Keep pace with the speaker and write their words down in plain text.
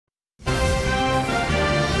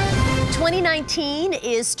2019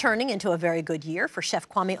 is turning into a very good year for Chef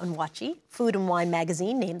Kwame Onwuachi. Food and Wine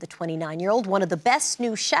magazine named the 29-year-old one of the best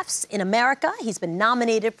new chefs in America. He's been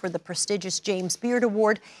nominated for the prestigious James Beard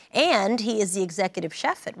Award, and he is the executive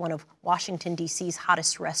chef at one of Washington, D.C.'s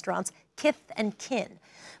hottest restaurants, Kith and Kin.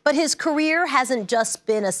 But his career hasn't just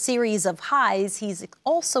been a series of highs. He's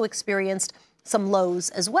also experienced some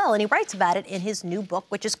lows as well, and he writes about it in his new book,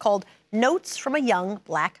 which is called Notes from a Young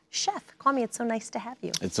Black Chef. Kwame, it's so nice to have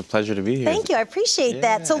you. It's a pleasure to be here. Thank you, I appreciate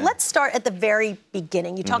that. So let's start at the very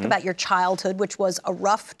beginning. You talk about your childhood, which was a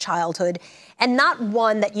rough childhood, and not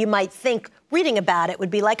one that you might think, reading about it,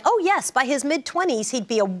 would be like, oh yes, by his mid-20s, he'd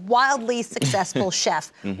be a wildly successful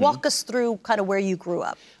chef. Walk us through kind of where you grew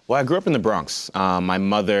up. Well, I grew up in the Bronx. My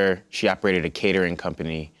mother, she operated a catering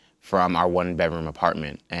company from our one-bedroom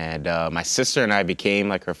apartment. And my sister and I became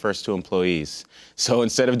like her first two employees. So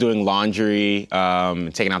instead of doing laundry,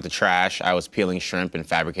 taking out the trash, I was peeling shrimp and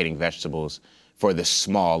fabricating vegetables for this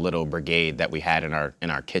small little brigade that we had in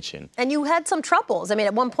our kitchen. And you had some troubles. I mean,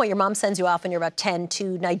 at one point, your mom sends you off when you're about 10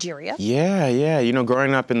 to Nigeria. Yeah. You know,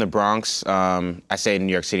 growing up in the Bronx, I say in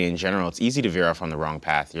New York City in general, it's easy to veer off on the wrong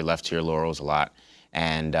path. You're left to your laurels a lot.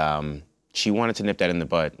 And she wanted to nip that in the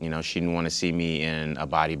bud. You know, she didn't want to see me in a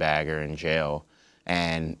body bag or in jail.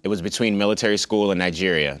 And it was between military school and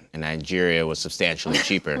Nigeria was substantially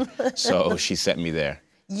cheaper. So she sent me there.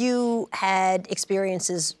 You had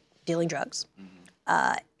experiences dealing drugs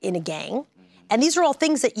in a gang. And these are all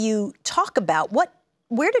things that you talk about.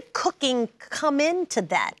 Where did cooking come into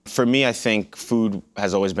that? For me, I think food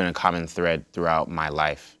has always been a common thread throughout my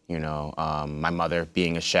life. You know, my mother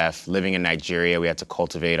being a chef, living in Nigeria, we had to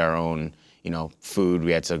cultivate our own, food.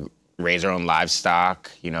 We had to raise our own livestock.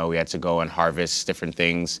 You know, we had to go and harvest different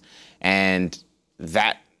things. And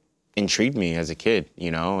that intrigued me as a kid,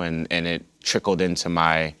 and it trickled into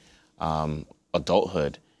my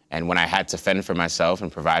adulthood. And when I had to fend for myself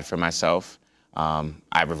and provide for myself,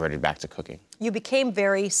 I reverted back to cooking. You became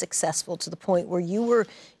very successful to the point where you were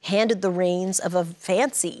handed the reins of a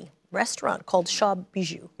fancy restaurant called Shaw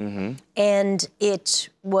Bijou. And it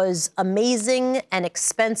was amazing and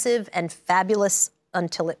expensive and fabulous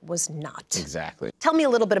until it was not. Exactly. Tell me a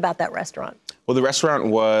little bit about that restaurant. Well, the restaurant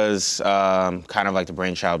was kind of like the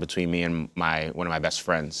brainchild between me and one of my best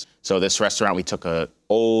friends. So this restaurant, we took an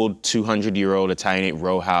old 200-year-old Italianate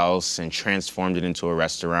row house and transformed it into a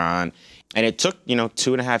restaurant. And it took,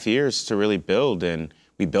 2.5 years to really build, and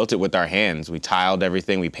we built it with our hands. We tiled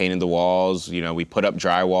everything, we painted the walls, we put up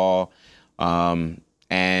drywall. And,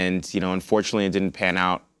 unfortunately, it didn't pan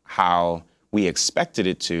out how we expected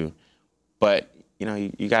it to. But,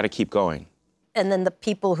 you got to keep going. And then the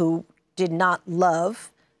people who did not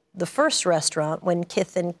love the first restaurant when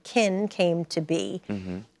Kith and Kin came to be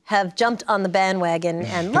have jumped on the bandwagon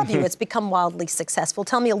and love you. It's become wildly successful.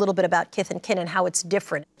 Tell me a little bit about Kith and Kin and how it's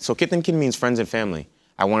different. So Kith and Kin means friends and family.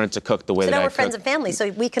 I wanted to cook the way that I cook. So now we're friends and family, so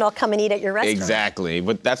we can all come and eat at your restaurant. Exactly.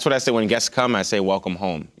 But that's what I say when guests come, I say welcome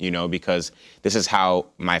home, because this is how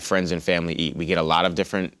my friends and family eat. We get a lot of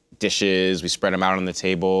different dishes, we spread them out on the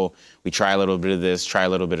table, we try a little bit of this, try a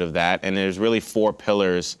little bit of that, and there's really 4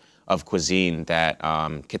 pillars of cuisine that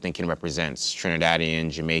Kith and Kin represents: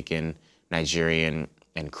 Trinidadian, Jamaican, Nigerian,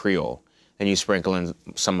 and Creole. Then you sprinkle in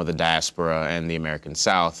some of the diaspora and the American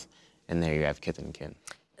South, and there you have Kith and Kin.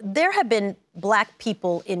 There have been Black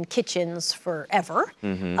people in kitchens forever,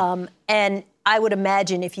 and I would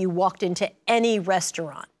imagine if you walked into any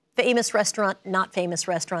restaurant, famous restaurant, not famous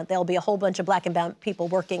restaurant, there'll be a whole bunch of Black and brown people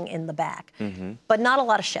working in the back, but not a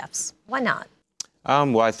lot of chefs. Why not?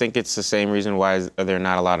 Well, I think it's the same reason why there are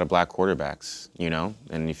not a lot of Black quarterbacks,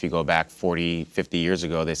 And if you go back 40, 50 years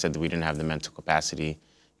ago, they said that we didn't have the mental capacity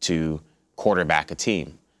to quarterback a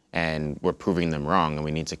team. And we're proving them wrong, and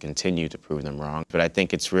we need to continue to prove them wrong. But I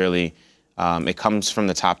think it's really, it comes from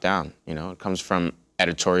the top down, It comes from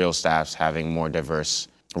editorial staffs having more diverse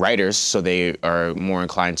writers, so they are more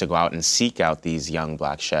inclined to go out and seek out these young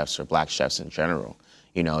Black chefs or Black chefs in general.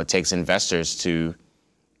 It takes investors to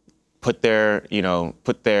put their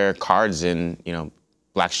cards in,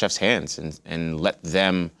 Black chefs' hands and let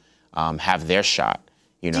them have their shot.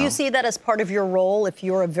 Do you see that as part of your role? If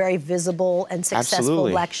you're a very visible and successful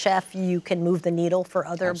Black chef, you can move the needle for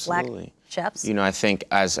other Black chefs? I think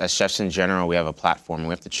as chefs in general, we have a platform. We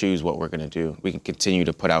have to choose what we're going to do. We can continue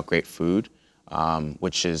to put out great food,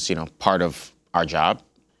 which is, part of our job,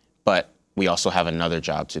 but we also have another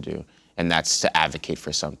job to do, and that's to advocate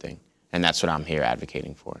for something. And that's what I'm here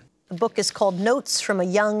advocating for. The book is called Notes from a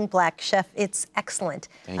Young Black Chef. It's excellent.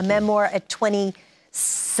 A memoir at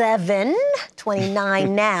 27,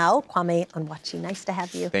 29 now. Kwame Onwuachi, nice to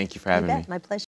have you. Thank you for having me. My pleasure.